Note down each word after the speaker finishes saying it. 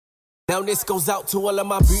Now this goes out to all of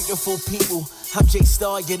my beautiful people. I'm Jay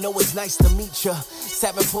Star, you know it's nice to meet ya.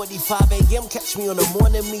 7:45 a.m., catch me on the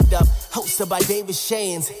morning meetup. Hosted by David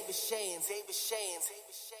Shands.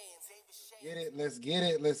 Get it, let's get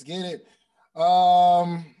it, let's get it.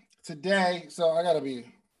 Today, so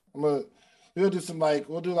we'll do some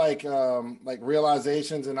we'll do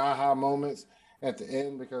realizations and aha moments at the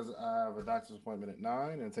end because I have a doctor's appointment at 9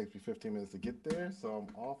 and it takes me 15 minutes to get there. So I'm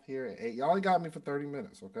off here at 8. Y'all only got me for 30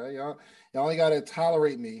 minutes, okay? Y'all only got to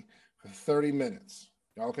tolerate me for 30 minutes.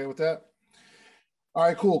 Y'all okay with that? All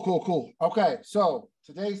right, cool. Okay, so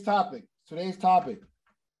today's topic, how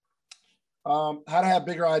to have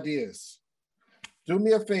bigger ideas. Do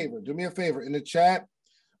me a favor in the chat.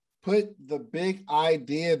 Put the big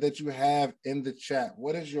idea that you have in the chat.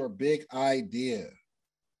 What is your big idea?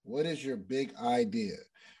 What is your big idea?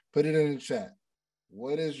 Put it in the chat.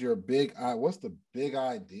 What's the big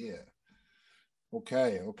idea?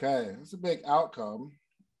 Okay. It's a big outcome.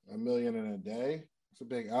 1 million in a day. It's a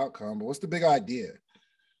big outcome. But what's the big idea?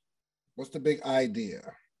 What's the big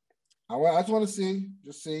idea? I just want to see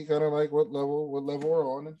kind of like what level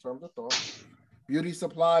we're on in terms of thought. Beauty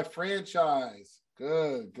supply franchise.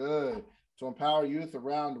 Good. To empower youth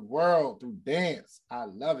around the world through dance. I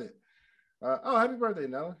love it. Happy birthday,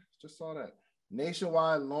 Nella. Just saw that.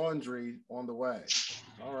 Nationwide laundry on the way.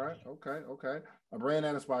 All right. Okay. A brand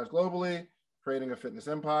that inspires globally, creating a fitness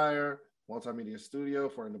empire, multimedia studio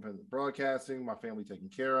for independent broadcasting, my family taken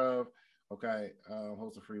care of. Okay.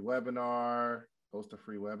 Host a free webinar.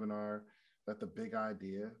 That's the big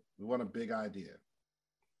idea. We want a big idea.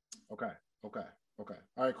 Okay. All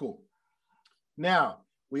right, cool. Now,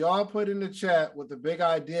 we all put in the chat what the big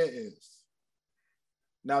idea is.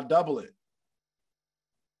 Now, double it.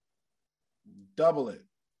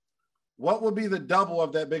 What would be the double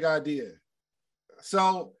of that big idea?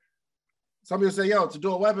 So, some people say, to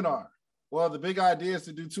do a webinar. Well, the big idea is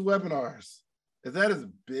to do 2 webinars. Is that as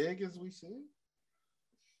big as we see?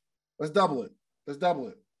 Let's double it.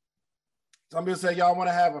 Some people say, y'all want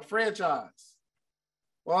to have a franchise.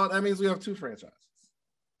 Well, that means we have 2 franchises.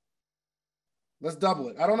 Let's double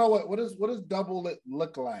it. I don't know what does double it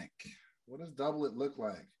look like? What does double it look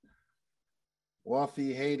like?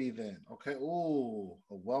 Wealthy Haiti then. Okay. Ooh,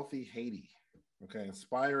 a wealthy Haiti. Okay.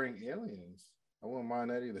 Inspiring aliens. I wouldn't mind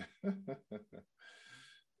that either.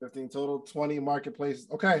 15 total, 20 marketplaces.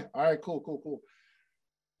 Okay. All right, cool.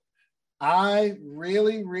 I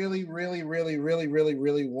really want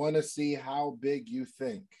to see how big you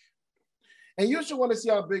think. And you should want to see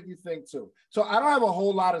how big you think too. So I don't have a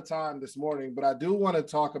whole lot of time this morning, but I do want to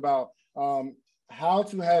talk about how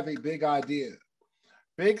to have a big idea.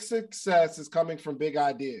 Big success is coming from big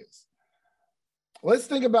ideas. Let's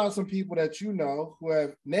think about some people that you know who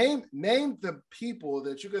have name the people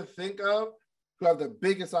that you can think of who have the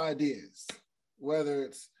biggest ideas, whether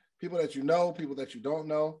it's people that you know, people that you don't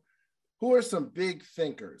know. Who are some big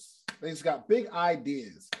thinkers? They just got big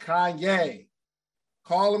ideas. Kanye.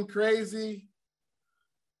 Call him crazy,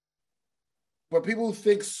 but people who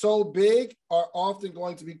think so big are often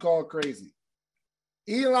going to be called crazy.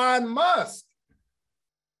 Elon Musk,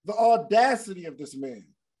 the audacity of this man.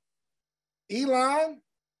 Elon,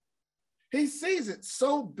 he sees it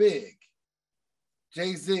so big.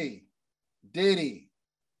 Jay-Z, Diddy,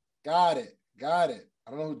 got it. I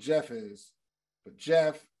don't know who Jeff is, but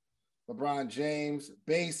Jeff, LeBron James,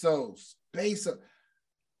 Bezos.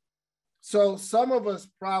 So some of us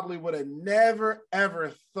probably would have never,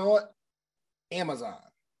 ever thought Amazon.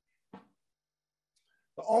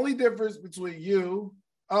 The only difference between you,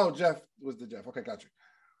 Jeff was the Jeff. Okay, got you.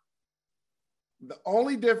 The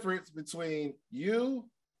only difference between you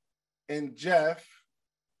and Jeff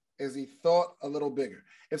is he thought a little bigger.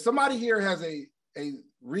 If somebody here has a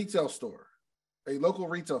retail store, a local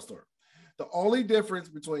retail store, the only difference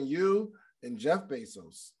between you and Jeff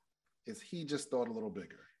Bezos is he just thought a little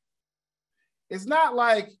bigger. It's not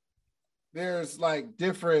like there's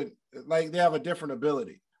different, they have a different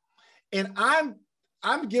ability. And I'm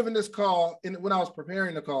giving this call, and when I was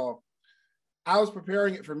preparing the call, I was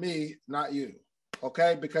preparing it for me, not you,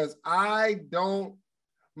 okay? Because my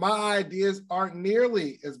ideas aren't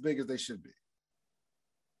nearly as big as they should be.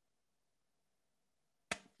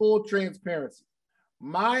 Full transparency.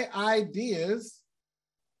 My ideas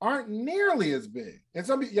aren't nearly as big. And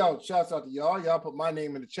some of y'all, shouts out to y'all. Y'all put my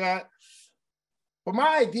name in the chat. But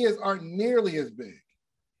my ideas aren't nearly as big.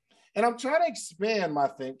 And I'm trying to expand my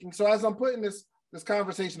thinking. So as I'm putting this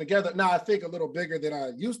conversation together, now I think a little bigger than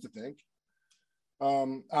I used to think.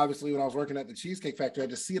 Obviously, when I was working at the Cheesecake Factory, I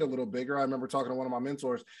had to see it a little bigger. I remember talking to one of my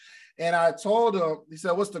mentors. And I told him, he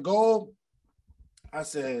said, what's the goal? I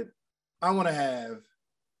said, I want to have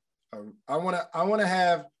I want to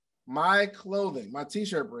have my clothing, my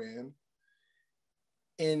t-shirt brand,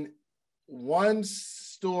 in one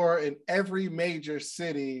store in every major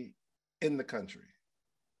city in the country.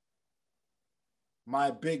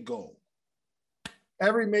 My big goal.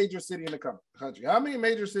 Every major city in the country. How many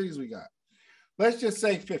major cities we got? Let's just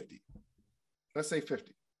say 50. Let's say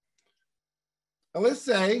 50. And let's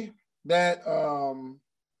say that,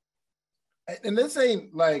 and this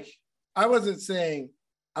ain't like, I wasn't saying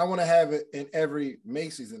I want to have it in every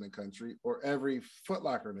Macy's in the country or every Foot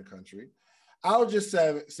Locker in the country. I'll just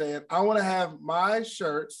say I want to have my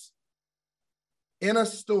shirts in a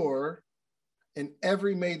store in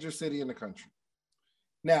every major city in the country.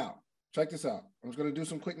 Now, check this out. I'm just going to do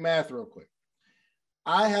some quick math real quick.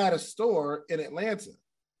 I had a store in Atlanta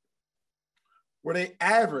where they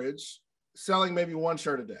average selling maybe one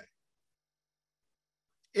shirt a day.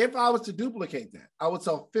 If I was to duplicate that, I would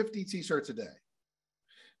sell 50 t-shirts a day.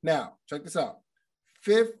 Now, check this out.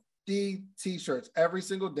 50 t-shirts every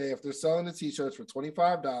single day. If they're selling the t-shirts for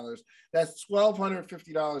 $25, that's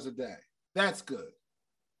 $1,250 a day. That's good.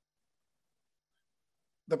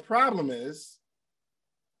 The problem is,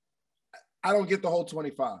 I don't get the whole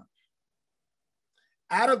 25.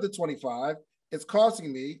 Out of the 25, it's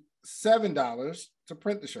costing me $7 to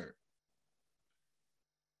print the shirt,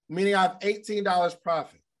 meaning I have $18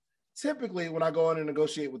 profit. Typically, when I go in and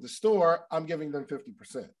negotiate with the store, I'm giving them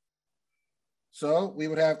 50%. So we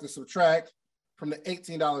would have to subtract from the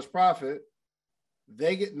 $18 profit.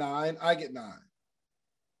 They get 9, I get 9.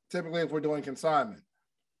 Typically, if we're doing consignment.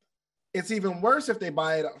 It's even worse if they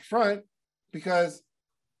buy it up front, because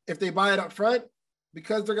if they buy it up front,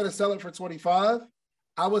 because they're going to sell it for $25,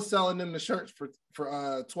 I was selling them the shirts for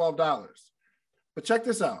 $12. But check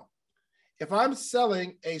this out. If I'm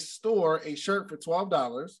selling a store a shirt for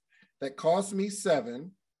 $12 that costs me $7,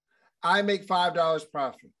 I make $5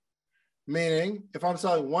 profit. Meaning, if I'm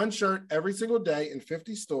selling one shirt every single day in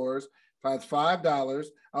 50 stores times $5,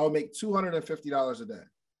 I will make $250 a day.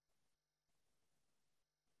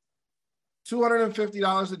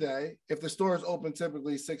 $250 a day. If the store is open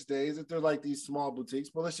typically 6 days, if they're like these small boutiques,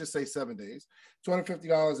 but let's just say 7 days,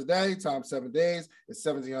 $250 a day times 7 days is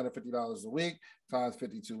 $1,750 a week times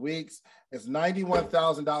 52 weeks. It's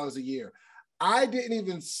 $91,000 a year. I didn't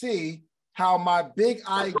even see how my big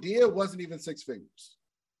idea wasn't even 6 figures.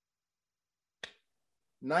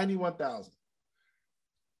 91,000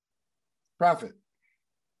 profit.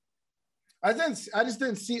 I just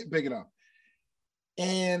didn't see it big enough.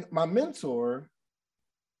 And my mentor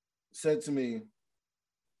said to me,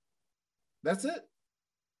 that's it.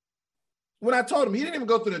 When I told him, he didn't even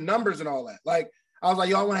go through the numbers and all that. Like, I was like,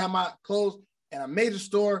 yo, I want to have my clothes in a major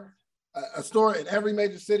store, a store in every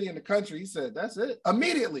major city in the country. He said, that's it.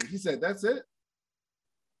 Immediately, he said, that's it.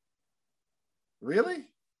 Really?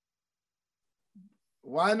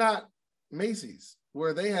 Why not Macy's,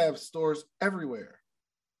 where they have stores everywhere?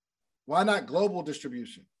 Why not global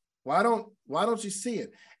distribution? Why don't you see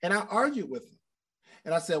it? And I argued with him.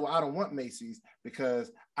 And I said, well, I don't want Macy's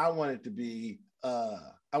because I want it to be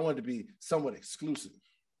somewhat exclusive.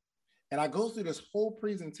 And I go through this whole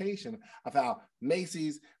presentation of how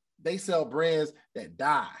Macy's, they sell brands that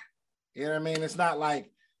die. You know what I mean? It's not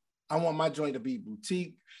like I want my joint to be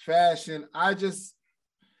boutique, fashion. I was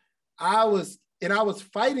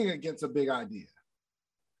fighting against a big idea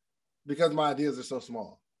because my ideas are so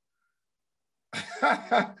small.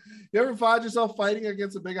 You ever find yourself fighting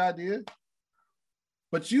against a big idea?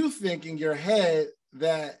 But you think in your head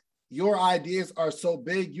that your ideas are so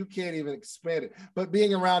big, you can't even expand it. But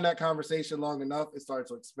being around that conversation long enough, it started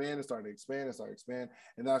to expand, and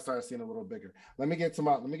then I started seeing a little bigger. Let me get to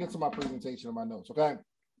my presentation and my notes, okay?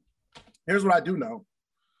 Here's what I do know.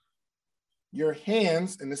 Your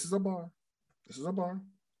hands, and this is a bar.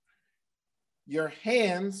 Your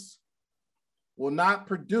hands will not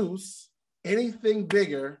produce anything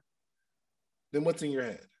bigger than what's in your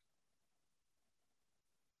head.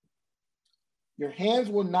 Your hands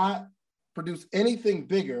will not produce anything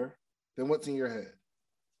bigger than what's in your head.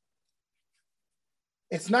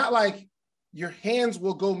 It's not like your hands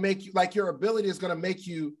will go make you, like your ability is going to make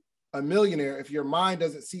you a millionaire if your mind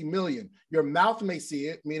doesn't see million. Your mouth may see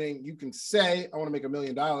it, meaning you can say, I want to make $1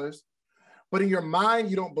 million, but in your mind,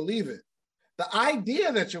 you don't believe it. The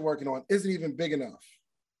idea that you're working on isn't even big enough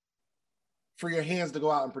for your hands to go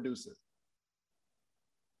out and produce it.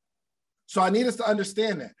 So I need us to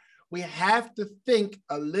understand that. We have to think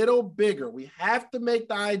a little bigger. We have to make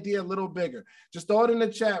the idea a little bigger. Just throw it in the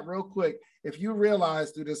chat real quick. If you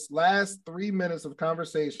realize through this last 3 minutes of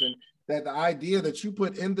conversation that the idea that you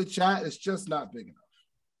put in the chat is just not big enough.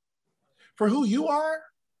 For who you are,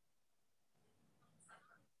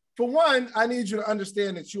 For one, I need you to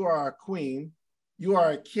understand that you are a queen, you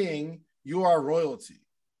are a king, you are royalty.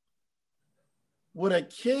 Would a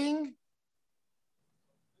king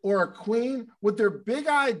or a queen, would their big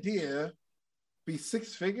idea be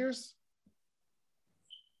six figures?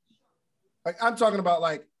 Like, I'm talking about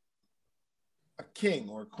like a king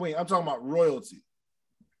or a queen. I'm talking about royalty.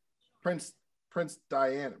 Princess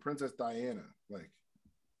Diana. Like,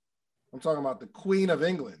 I'm talking about the Queen of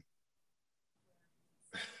England.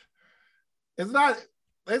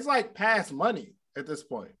 It's like past money at this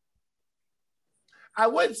point. I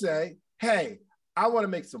would say, hey, I want to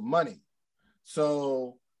make some money.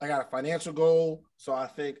 So I got a financial goal. So I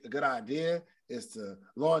think a good idea is to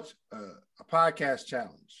launch a podcast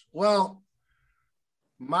challenge. Well,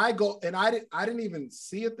 my goal, and I didn't even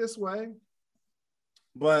see it this way,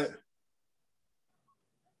 but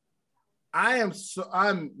I'm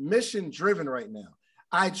mission driven right now.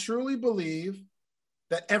 I truly believe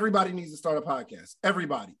that everybody needs to start a podcast.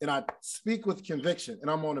 Everybody. And I speak with conviction,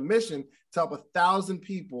 and I'm on a mission to help 1,000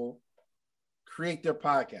 people create their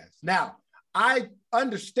podcast. Now, I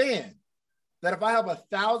understand that if I have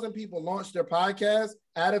 1,000 people launch their podcast,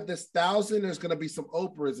 out of this 1,000, there's going to be some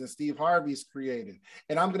Oprahs and Steve Harvey's created,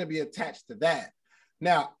 and I'm going to be attached to that.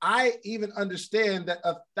 Now, I even understand that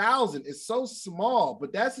 1,000 is so small,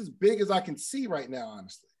 but that's as big as I can see right now,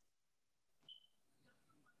 honestly.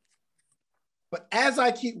 But as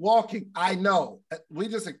I keep walking, I know we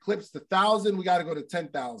just eclipsed 1,000. We got to go to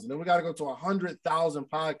 10,000, and we got to go to 100,000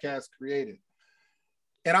 podcasts created.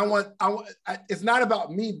 And it's not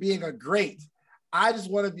about me being a great. I just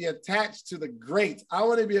want to be attached to the greats. I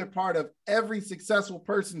want to be a part of every successful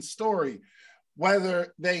person's story,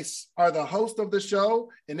 whether they are the host of the show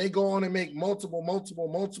and they go on and make multiple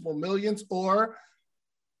millions, or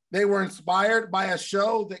they were inspired by a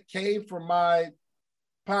show that came from my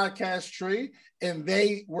podcast tree and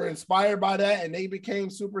they were inspired by that and they became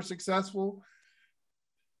super successful.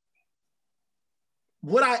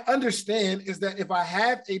 What I understand is that if I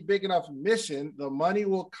have a big enough mission, the money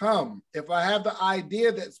will come. If I have the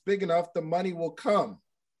idea that's big enough, the money will come.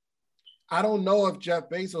 I don't know if Jeff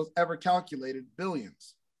Bezos ever calculated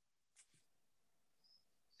billions.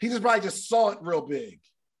 He just probably just saw it real big.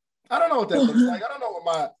 I don't know what that looks like. I don't know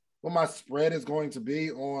what my spread is going to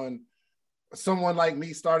be on someone like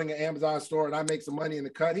me starting an Amazon store and I make some money in the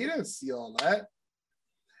cut. He didn't see all that.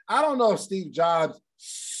 I don't know if Steve Jobs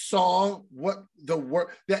saw what the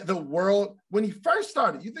world, when he first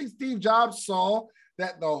started, you think Steve Jobs saw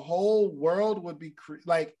that the whole world would be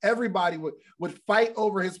like everybody would fight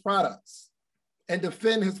over his products and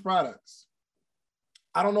defend his products?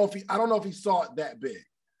 I don't know if he saw it that big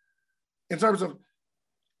in terms of,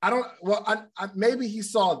 maybe he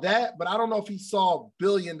saw that, but I don't know if he saw $1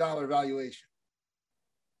 billion valuation.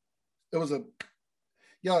 It was at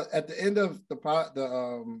the end of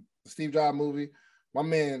the Steve Jobs movie, my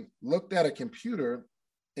man looked at a computer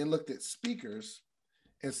and looked at speakers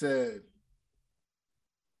and said,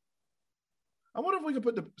 I wonder if we can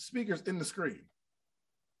put the speakers in the screen.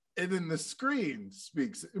 And then the screen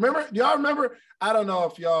speaks. Remember, y'all remember? I don't know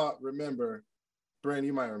if y'all remember. Brandon,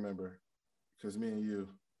 you might remember, because me and you.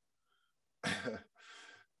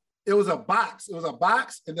 It was a box. It was a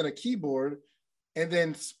box and then a keyboard, and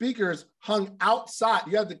then speakers hung outside.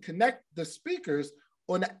 You had to connect the speakers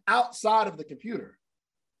on the outside of the computer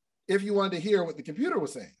if you wanted to hear what the computer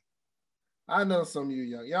was saying. I know some of you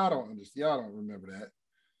young, y'all don't understand, y'all don't remember that.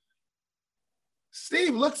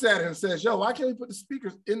 Steve looks at it and says, yo, why can't we put the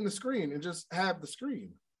speakers in the screen and just have the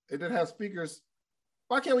screen? It didn't have speakers.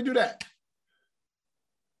 Why can't we do that?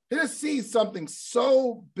 He just sees something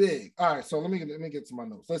so big. All right, so let me get to my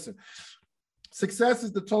notes. Listen, success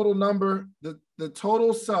is the total number, the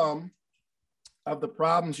total sum of the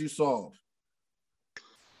problems you solve.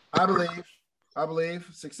 I believe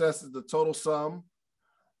success is the total sum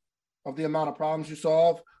of the amount of problems you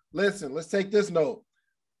solve. Listen, let's take this note.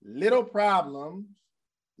 Little problems,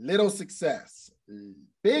 little success.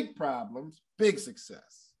 Big problems, big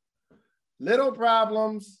success. Little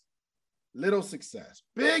problems, little success.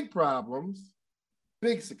 Big problems,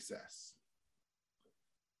 big success.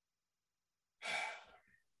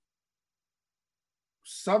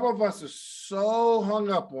 Some of us are so hung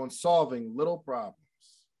up on solving little problems.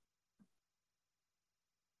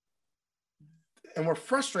 And we're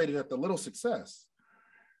frustrated at the little success.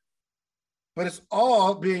 But it's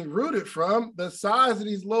all being rooted from the size of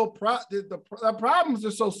these little the problems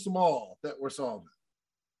are so small that we're solving.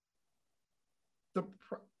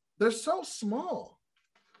 They're so small.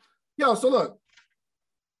 Yo, so look,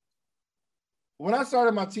 when I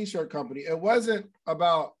started my t-shirt company, it wasn't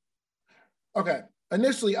about, okay,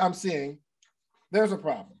 initially I'm seeing there's a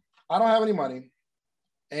problem. I don't have any money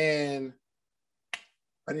and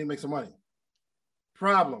I need to make some money.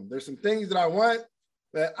 Problem, there's some things that I want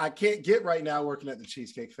that I can't get right now working at the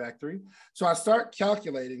Cheesecake Factory. So I start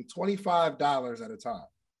calculating $25 at a time.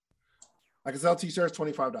 I can sell t-shirts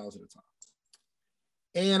 $25 at a time.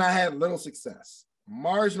 And I had little success,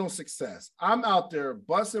 marginal success. I'm out there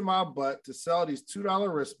busting my butt to sell these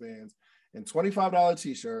 $2 wristbands and $25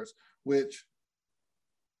 t-shirts, which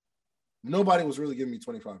nobody was really giving me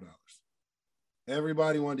 $25.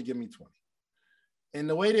 Everybody wanted to give me 20. And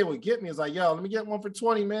the way they would get me is like, yo, let me get one for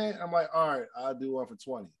 20, man. I'm like, all right, I'll do one for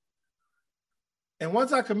 20. And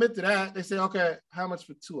once I commit to that, they say, okay, how much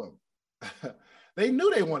for 2 of them? They knew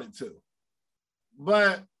they wanted to.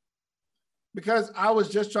 But because I was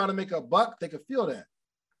just trying to make a buck, they could feel that.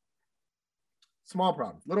 Small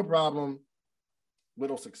problem,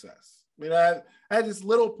 little success. I mean, I had this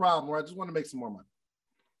little problem where I just want to make some more money.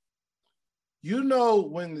 You know,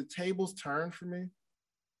 when the tables turn for me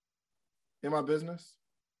in my business,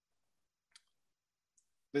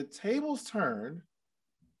 the tables turned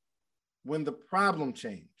when the problem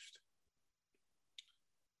changed.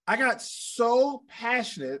 I got so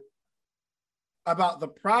passionate about the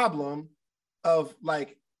problem of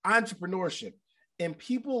like entrepreneurship and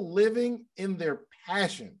people living in their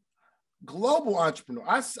passion. Global entrepreneur.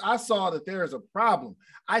 I saw that there is a problem.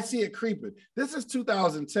 I see it creeping. This is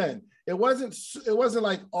 2010. It wasn't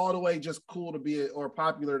like all the way just cool to be or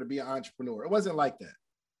popular to be an entrepreneur. It wasn't like that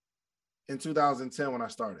in 2010 when I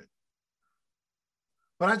started.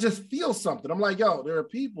 But I just feel something. I'm like, yo, there are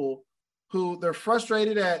people who they're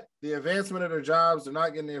frustrated at the advancement of their jobs. They're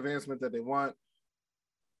not getting the advancement that they want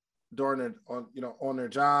on their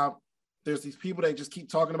job. There's these people that just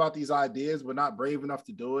keep talking about these ideas, but not brave enough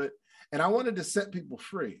to do it. And I wanted to set people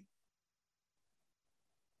free.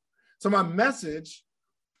 So my message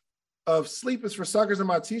of Sleep is for Suckers in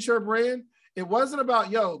my t-shirt brand, it wasn't about,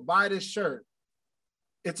 yo, buy this shirt.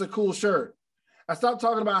 It's a cool shirt. I stopped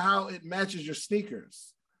talking about how it matches your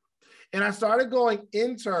sneakers. And I started going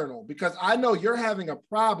internal because I know you're having a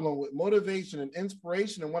problem with motivation and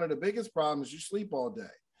inspiration. And one of the biggest problems is you sleep all day.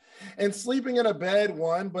 And sleeping in a bed,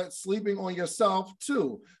 one, but sleeping on yourself,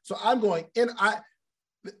 two. So I'm going in.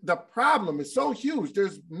 The problem is so huge.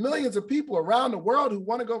 There's millions of people around the world who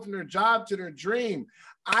want to go from their job to their dream.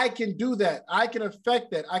 I can do that. I can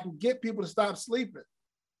affect that. I can get people to stop sleeping.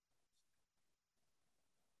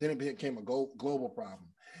 Then it became a global problem.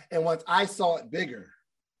 And once I saw it bigger,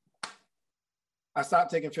 I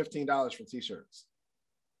stopped taking $15 for t-shirts.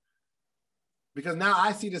 Because now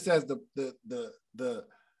I see this as the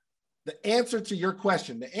answer to your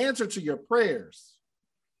question, the answer to your prayers.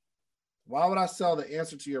 Why would I sell the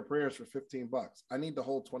answer to your prayers for $15? I need the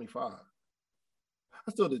whole 25.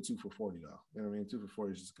 I still did 2 for $40 though. You know what I mean? 2 for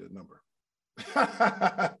 40 is just a good number.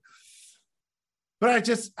 But I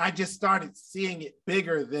just started seeing it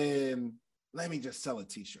bigger than let me just sell a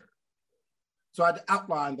t-shirt. So I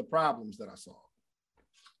outlined the problems that I saw.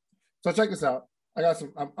 So check this out. I got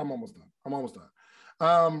some, I'm almost done.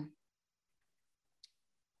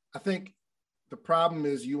 I think the problem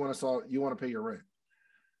is you want to pay your rent.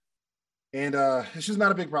 And it's just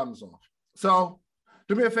not a big problem to solve. So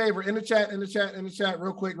do me a favor, in the chat,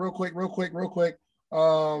 real quick.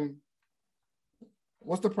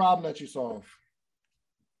 What's the problem that you solve?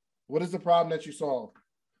 What is the problem that you solve?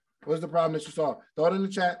 What is the problem that you solve? Throw it in the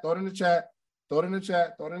chat. What is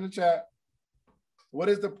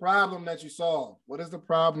the problem that you solve?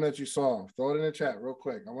 Throw it in the chat real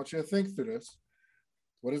quick. I want you to think through this.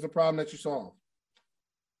 What is the problem that you solve?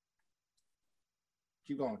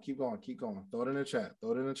 Keep going. Throw it in the chat.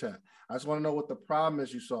 I just want to know what the problem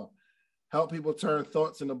is you solve. Help people turn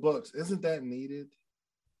thoughts into books. Isn't that needed?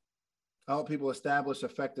 Help people establish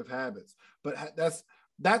effective habits. But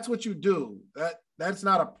that's what you do. That's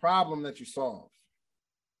not a problem that you solve.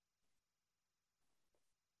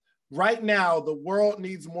 Right now, the world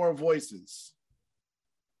needs more voices.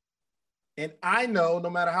 And I know no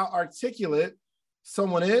matter how articulate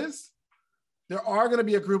someone is, there are going to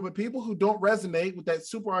be a group of people who don't resonate with that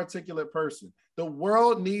super articulate person. The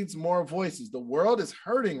world needs more voices. The world is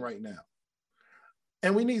hurting right now.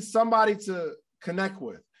 And we need somebody to connect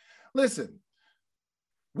with. Listen,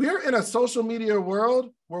 we're in a social media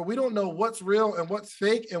world where we don't know what's real and what's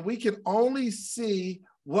fake, and we can only see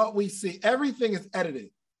what we see. Everything is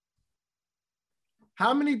edited.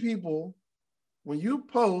 How many people, when you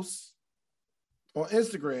post on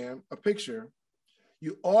Instagram a picture,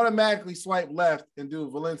 you automatically swipe left and do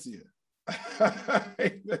Valencia? How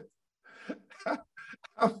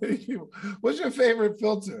many people? What's your favorite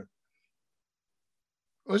filter?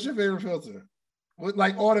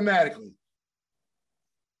 Like automatically.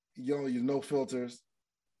 You don't use no filters.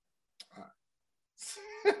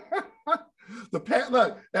 Look,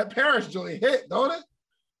 that Paris joint hit, don't it?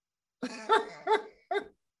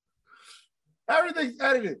 Everything's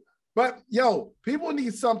edited. But yo, people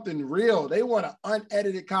need something real. They want an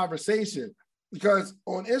unedited conversation, because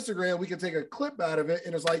on Instagram, we can take a clip out of it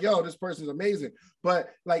and it's like, yo, this person's amazing. But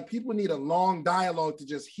like, people need a long dialogue to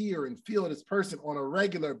just hear and feel this person on a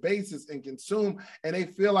regular basis and consume. And they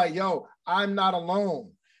feel like, yo, I'm not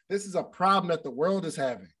alone. This is a problem that the world is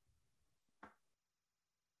having.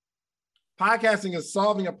 Podcasting is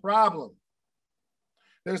solving a problem.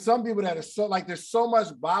 There's some people that are so like, there's so much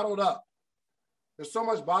bottled up. There's so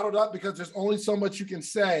much bottled up because there's only so much you can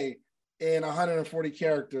say in 140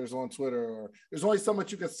 characters on Twitter, or there's only so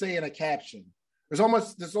much you can say in a caption. There's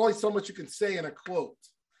only so much you can say in a quote.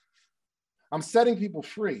 I'm setting people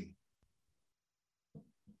free.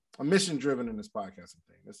 I'm mission driven in this podcasting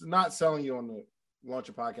thing. This is not selling you on the Launch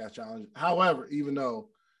a Podcast Challenge. However, even though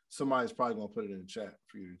somebody's probably going to put it in the chat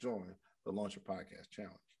for you to join the Launch a Podcast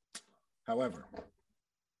Challenge. However,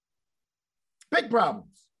 big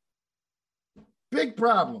problems. Big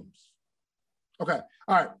problems. Okay.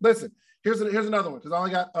 All right. Listen, here's another one, because I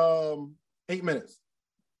only got 8 minutes.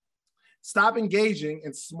 Stop engaging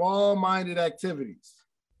in small-minded activities.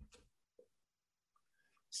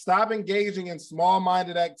 Stop engaging in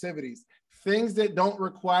small-minded activities, things that don't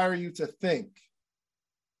require you to think.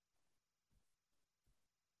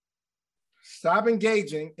 Stop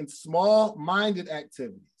engaging in small-minded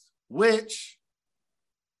activities, which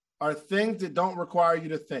are things that don't require you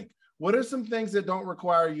to think. What are some things that don't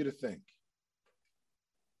require you to think?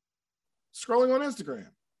 Scrolling on Instagram.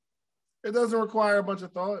 It doesn't require a bunch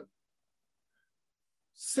of thought.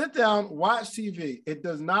 Sit down, watch TV. It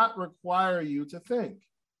does not require you to think.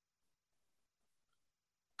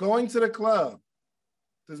 Going to the club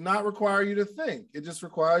does not require you to think. It just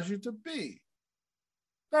requires you to be.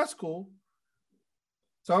 That's cool.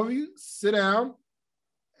 Some of you sit down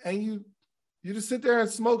and you just sit there and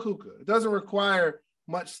smoke hookah. It doesn't require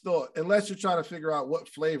much thought, unless you're trying to figure out what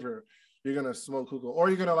flavor you're going to smoke hookah, or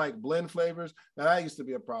you're going to like blend flavors. Now, that used to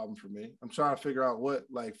be a problem for me. I'm trying to figure out what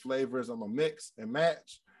like flavors I'm going to mix and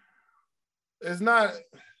match. It's not,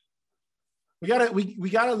 we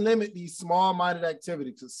gotta limit these small-minded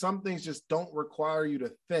activities, because some things just don't require you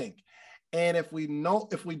to think. And if we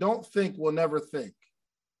don't think, we'll never think.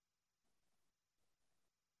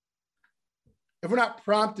 If we're not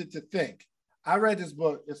prompted to think. I read this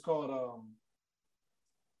book. It's called,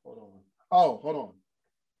 hold on.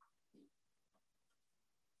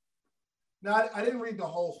 Now, I didn't read the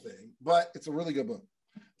whole thing, but it's a really good book.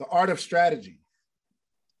 The Art of Strategy.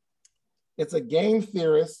 It's a game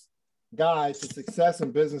theorist's guide to success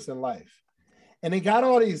in business and life. And they got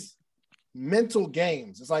all these mental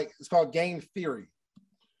games. It's called game theory,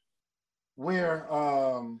 where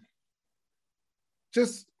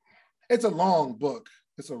it's a long book.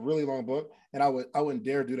 It's a really long book. And I wouldn't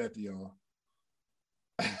dare do that to y'all.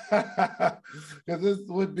 Because this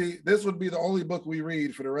would be the only book we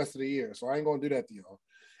read for the rest of the year. So I ain't gonna do that to y'all.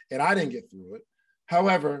 And I didn't get through it.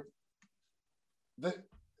 However, the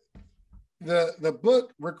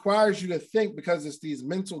book requires you to think, because it's these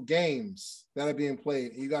mental games that are being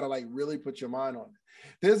played. And you gotta like really put your mind on it.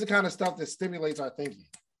 This is the kind of stuff that stimulates our thinking.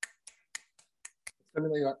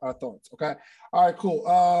 Stimulate our thoughts. Okay. All right, cool.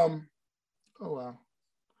 Oh wow.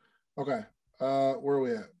 Okay.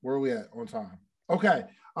 Where are we at on time? Okay.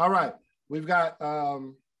 All right. We've got a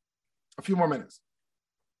few more minutes.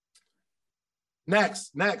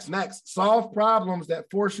 Next. Solve problems that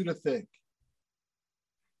force you to think.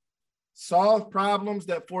 Solve problems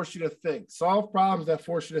that force you to think. Solve problems that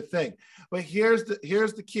force you to think. But here's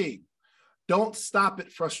the key. Don't stop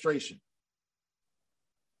at frustration.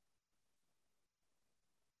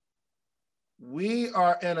 We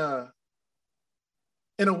are in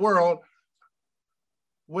a world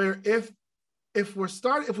where if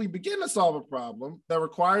we begin to solve a problem that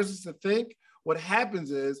requires us to think, what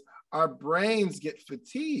happens is our brains get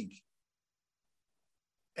fatigued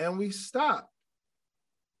and we stop.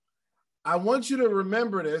 I want you to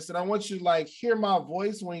remember this, and I want you to like hear my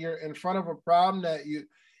voice when you're in front of a problem that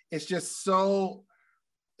it's so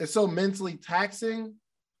mentally taxing.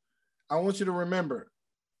 I want you to remember,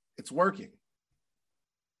 it's working.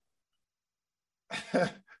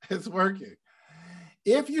 It's working.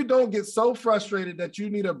 If you don't get so frustrated that you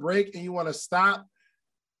need a break and you want to stop,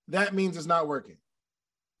 that means it's not working.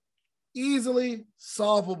 Easily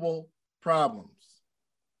solvable problems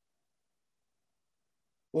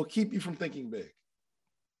will keep you from thinking big,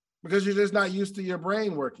 because you're just not used to your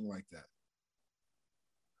brain working like that.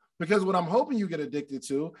 Because what I'm hoping you get addicted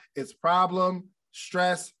to is problem,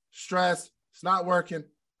 stress, stress, it's not working.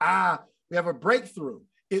 We have a breakthrough.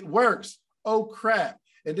 It works. Oh crap.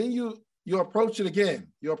 And then you approach it again.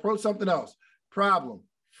 You approach something else. Problem,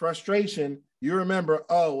 frustration. You remember,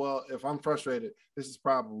 oh, well, if I'm frustrated, this is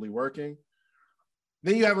probably working.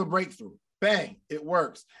 Then you have a breakthrough. Bang, it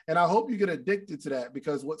works. And I hope you get addicted to that,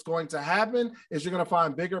 because what's going to happen is you're going to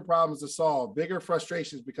find bigger problems to solve, bigger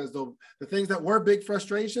frustrations, because the things that were big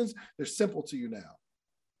frustrations, they're simple to you now.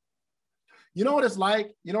 You know what it's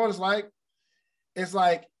like? You know what it's like? It's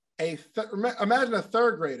like imagine a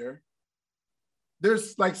third grader.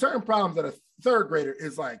 There's like certain problems that a third grader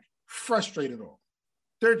is like frustrated on.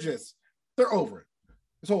 They're over it.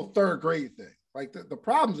 This whole third grade thing. Like the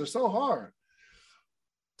problems are so hard.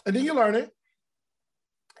 And then you learn it.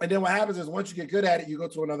 And then what happens is once you get good at it, you go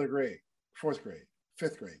to another grade, 4th grade,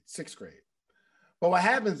 5th grade, 6th grade. But what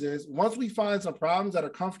happens is once we find some problems that are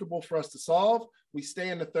comfortable for us to solve, we stay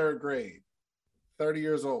in the 3rd grade, 30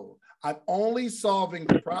 years old. I'm only solving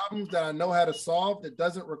the problems that I know how to solve that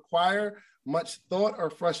doesn't require much thought or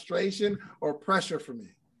frustration or pressure for me.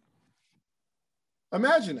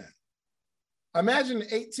 Imagine that. Imagine an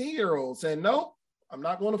 18-year-old saying, nope, I'm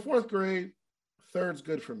not going to 4th grade. 3rd's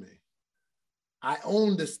good for me. I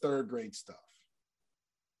own this 3rd grade stuff.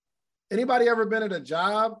 Anybody ever been at a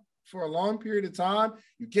job for a long period of time?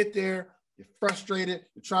 You get there, you're frustrated,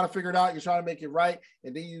 you're trying to figure it out, you're trying to make it right,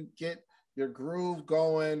 and then you get your groove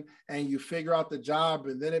going and you figure out the job,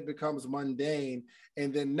 and then it becomes mundane.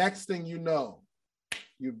 And then next thing you know,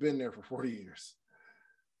 you've been there for 40 years.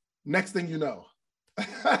 Next thing you know.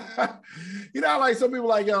 You know, like some people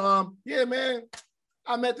like, yeah, man,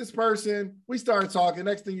 I met this person. We started talking.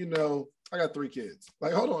 Next thing you know, I got 3 kids.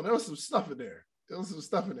 Like, hold on, there was some stuff in there.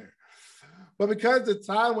 But because the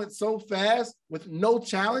time went so fast with no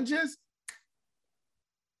challenges.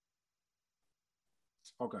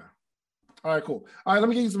 Okay. All right, cool. All right, let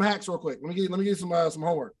me give you some hacks real quick. Let me give you some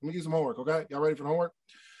homework. Let me give you some homework, okay? Y'all ready for the homework?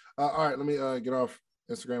 All right, let me get off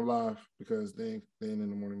Instagram Live because they ain't in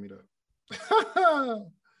the morning meetup.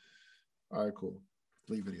 All right, cool.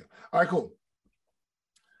 Leave video. All right, cool.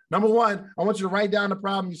 Number 1, I want you to write down the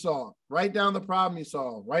problem you solve. Write down the problem you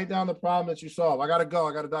solve. Write down the problem that you solve. I got to go.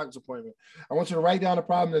 I got a doctor's appointment. I want you to write down the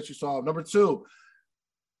problem that you solve. Number two,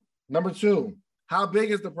 how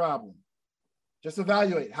big is the problem? Just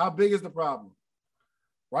evaluate. How big is the problem?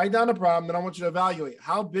 Write down the problem, then I want you to evaluate.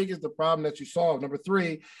 How big is the problem that you solve? Number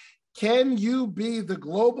 3, can you be the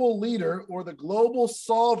global leader or the global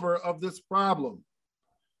solver of this problem?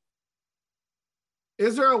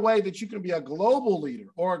 Is there a way that you can be a global leader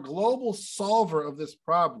or a global solver of this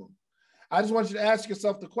problem? I just want you to ask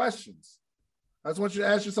yourself the questions. And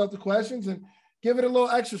give it a little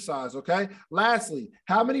exercise, okay? Lastly,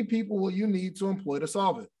 how many people will you need to employ to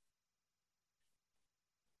solve it?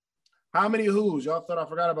 How many who's? Y'all thought I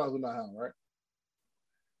forgot about who, not how, right?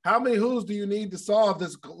 How many who's do you need to solve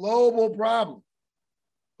this global problem?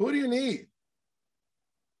 Who do you need?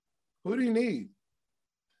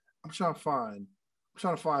 I'm trying to find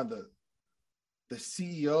the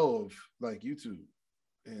CEO of like YouTube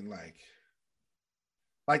and like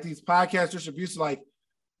these podcast distributions, like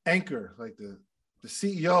Anchor, like the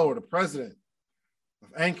CEO or the president of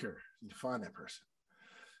Anchor. You find that person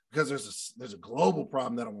because there's a global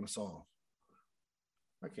problem that I want to solve.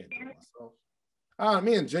 I can't do it myself.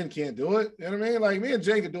 Me and Jen can't do it. You know what I mean? Like me and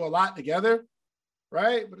Jen can do a lot together,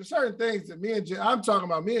 right? But there's certain things that me and Jen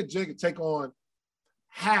can take on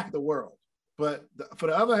half the world. But for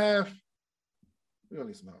the other half, we're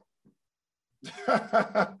going to need some help.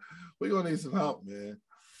 We're going to need some help, man.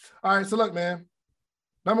 All right, so look, man.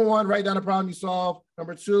 Number 1, write down the problem you solve.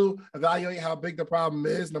 Number 2, evaluate how big the problem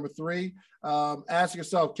is. Number 3, ask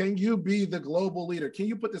yourself, can you be the global leader? Can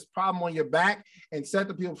you put this problem on your back and set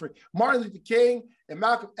the people free? Martin Luther King and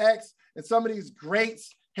Malcolm X and some of these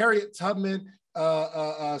greats, Harriet Tubman,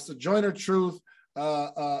 Sojourner Truth,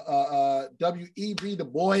 W.E.B. Du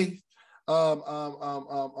Bois,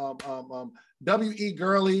 W.E.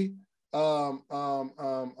 Gurley,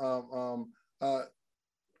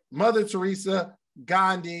 Mother Teresa,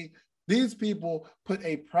 Gandhi. These people put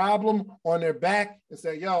a problem on their back and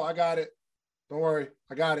say, yo, I got it. Don't worry.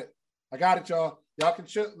 I got it, y'all. Y'all can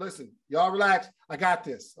listen. Y'all relax. I got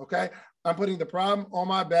this, okay? I'm putting the problem on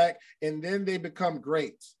my back, and then they become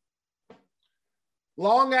great.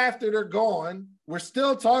 Long after they're gone, we're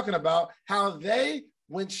still talking about how they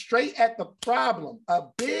went straight at the problem, a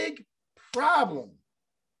big problem.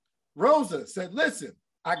 Rosa said, listen,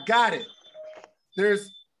 I got it.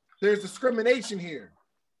 There's discrimination here.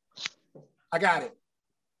 I got it.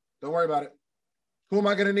 Don't worry about it. Who am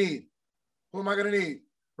I going to need?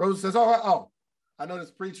 Rosa says, oh, I know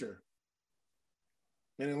this preacher.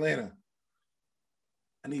 in Atlanta.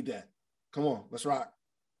 I need that. Come on, let's rock.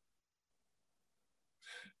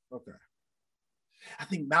 Okay. I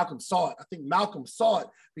think Malcolm saw it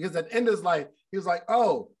because at the end is like, he was like,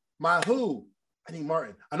 oh, my who? I need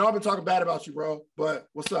Martin. I know I've been talking bad about you, bro, but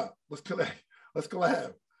what's up? Let's collab. Let's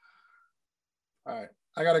collab. All right.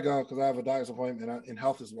 I got to go because I have a doctor's appointment in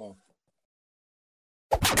health as well.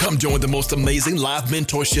 Come join the most amazing live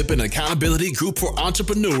mentorship and accountability group for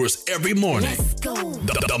entrepreneurs every morning. Let's go.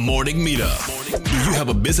 The Morning Meetup. Do you have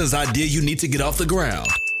a business idea you need to get off the ground?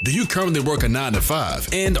 Do you currently work a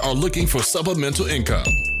 9-to-5 and are looking for supplemental income?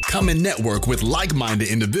 Come and network with like-minded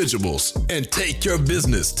individuals and take your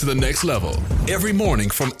business to the next level. Every morning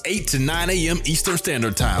from 8 to 9 a.m. Eastern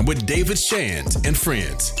Standard Time with David Shands and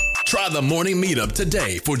friends. Try the Morning Meetup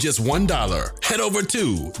today for just $1. Head over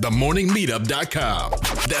to themorningmeetup.com.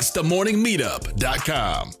 That's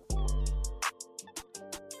themorningmeetup.com.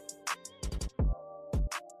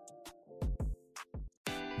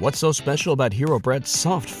 What's so special about Hero Bread's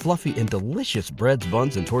soft, fluffy, and delicious breads,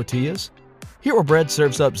 buns, and tortillas? Hero Bread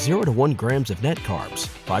serves up 0 to 1 grams of net carbs,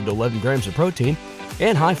 5 to 11 grams of protein,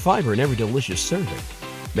 and high fiber in every delicious serving.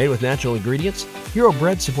 Made with natural ingredients, Hero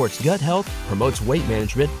Bread supports gut health, promotes weight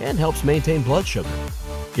management, and helps maintain blood sugar.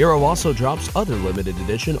 Hero also drops other limited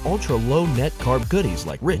edition ultra-low net carb goodies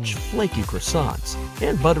like rich, flaky croissants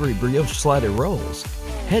and buttery brioche slider rolls.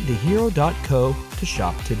 Head to hero.co to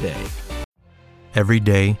shop today. Every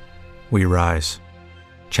day, we rise,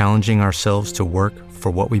 challenging ourselves to work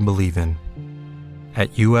for what we believe in.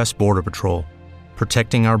 At U.S. Border Patrol,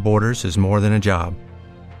 protecting our borders is more than a job.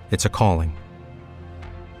 It's a calling.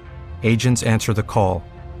 Agents answer the call,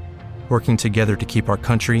 working together to keep our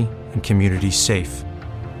country and communities safe.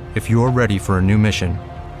 If you're ready for a new mission,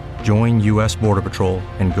 join U.S. Border Patrol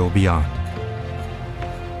and go beyond.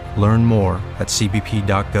 Learn more at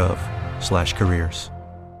cbp.gov/careers.